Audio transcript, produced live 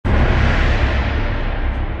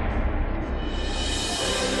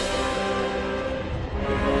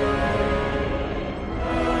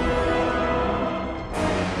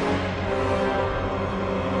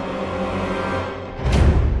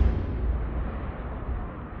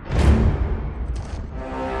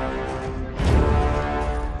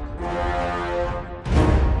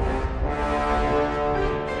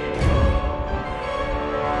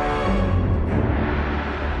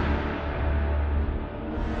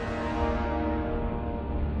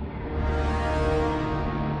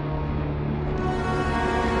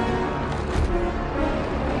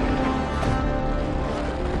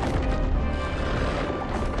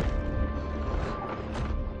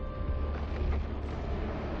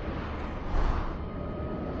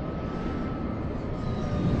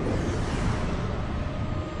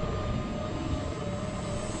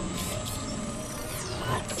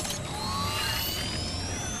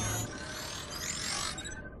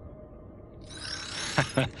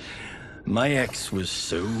My ex was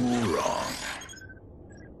so wrong.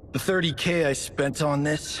 The 30K I spent on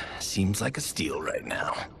this seems like a steal right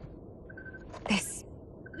now. This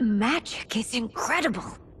magic is incredible.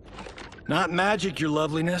 Not magic, your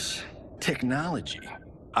loveliness. Technology.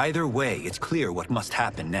 Either way, it's clear what must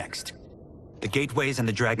happen next. The gateways and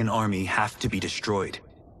the Dragon Army have to be destroyed.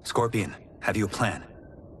 Scorpion, have you a plan?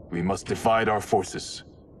 We must divide our forces.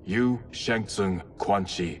 You, Shang Tsung, Quan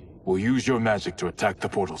Chi will use your magic to attack the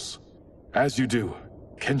portals. As you do,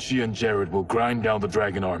 Kenshi and Jared will grind down the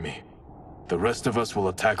Dragon Army. The rest of us will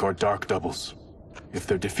attack our dark doubles. If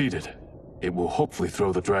they're defeated, it will hopefully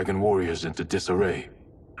throw the Dragon Warriors into disarray.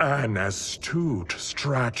 An astute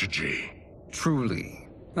strategy. Truly,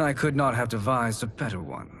 I could not have devised a better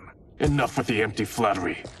one. Enough with the empty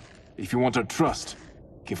flattery. If you want our trust,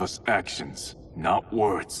 give us actions, not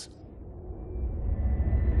words.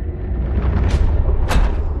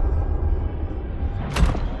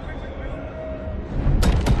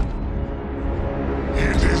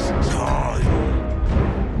 It is time.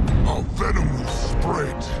 Our venom will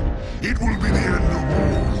spread. It will be the end of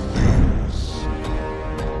all things.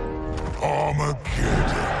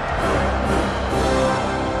 Armageddon.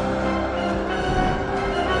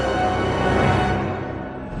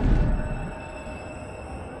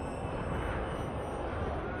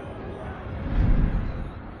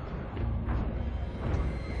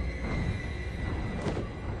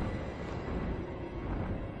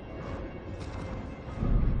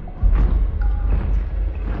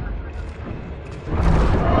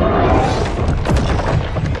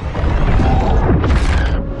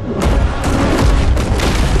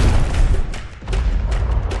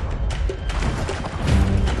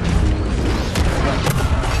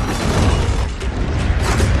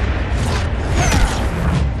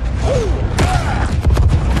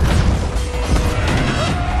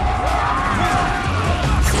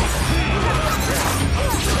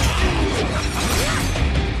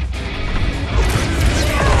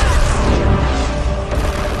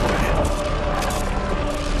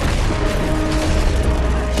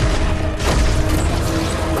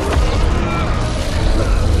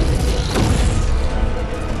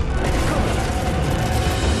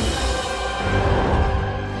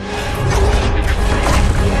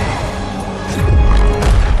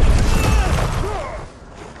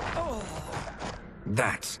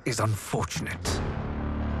 That is unfortunate.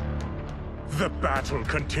 The battle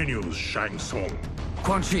continues, Shang Tsung.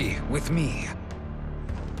 Quan Chi, with me.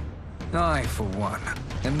 I, for one,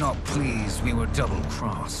 am not pleased we were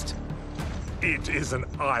double-crossed. It is an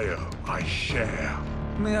ire I share.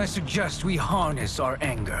 May I suggest we harness our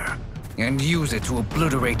anger and use it to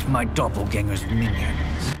obliterate my doppelganger's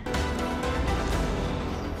minions?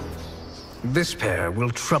 This pair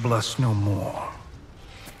will trouble us no more.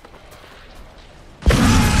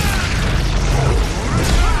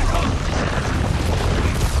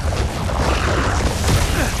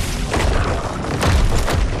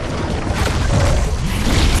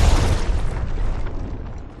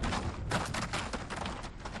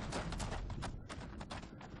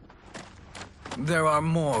 There are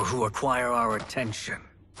more who require our attention.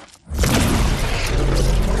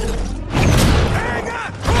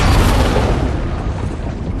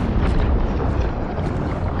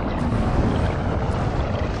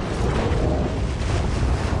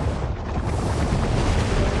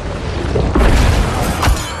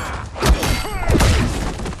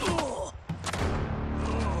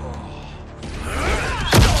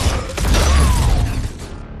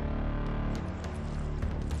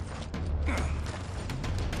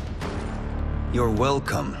 You're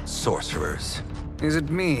welcome, sorcerers. Is it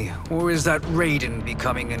me, or is that Raiden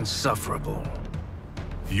becoming insufferable?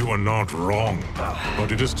 You are not wrong,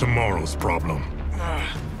 but it is tomorrow's problem.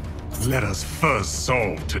 Let us first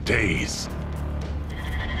solve today's.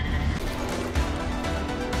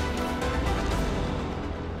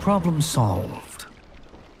 Problem solved.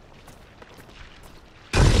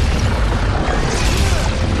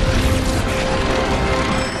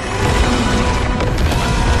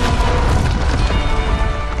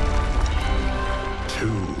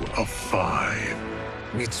 Of 5.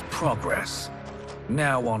 It's progress.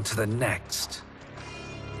 Now on to the next.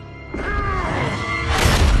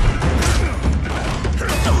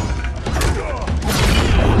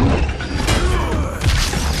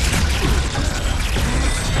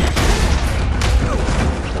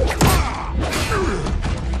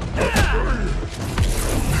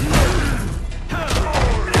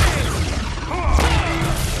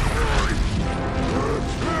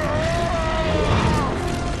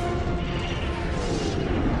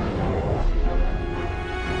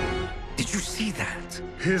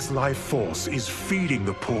 This life force is feeding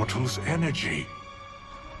the portal's energy.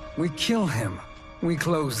 We kill him. We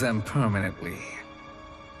close them permanently.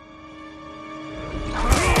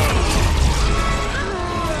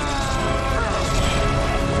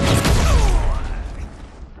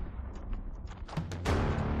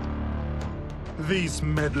 These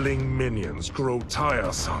meddling minions grow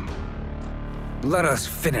tiresome. Let us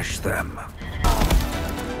finish them.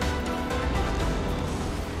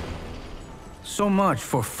 So much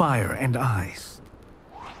for fire and ice.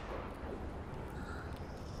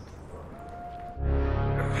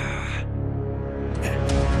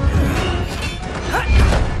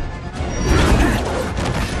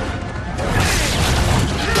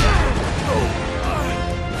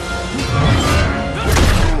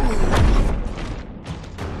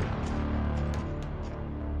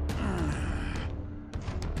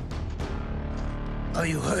 Are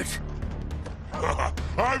you hurt?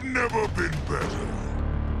 I've never been better.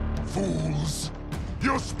 Fools!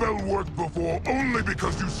 Your spell worked before only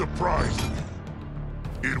because you surprised me.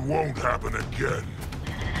 It won't happen again.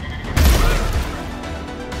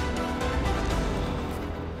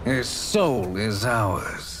 His soul is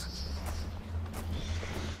ours.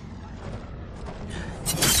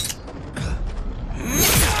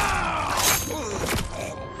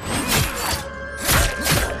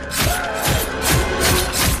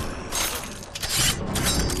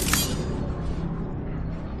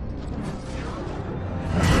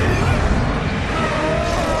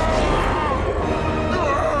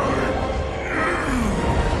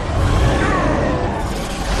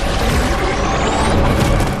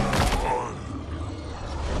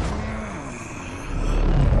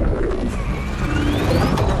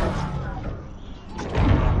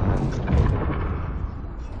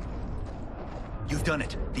 You've done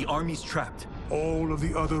it. The army's trapped. All of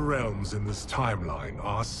the other realms in this timeline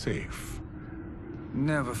are safe.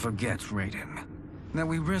 Never forget, Raiden, that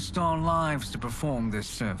we risked our lives to perform this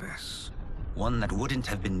service. One that wouldn't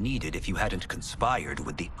have been needed if you hadn't conspired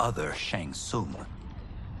with the other Shang Tsung.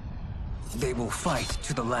 They will fight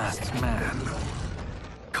to the last man.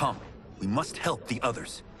 Come, we must help the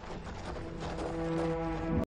others.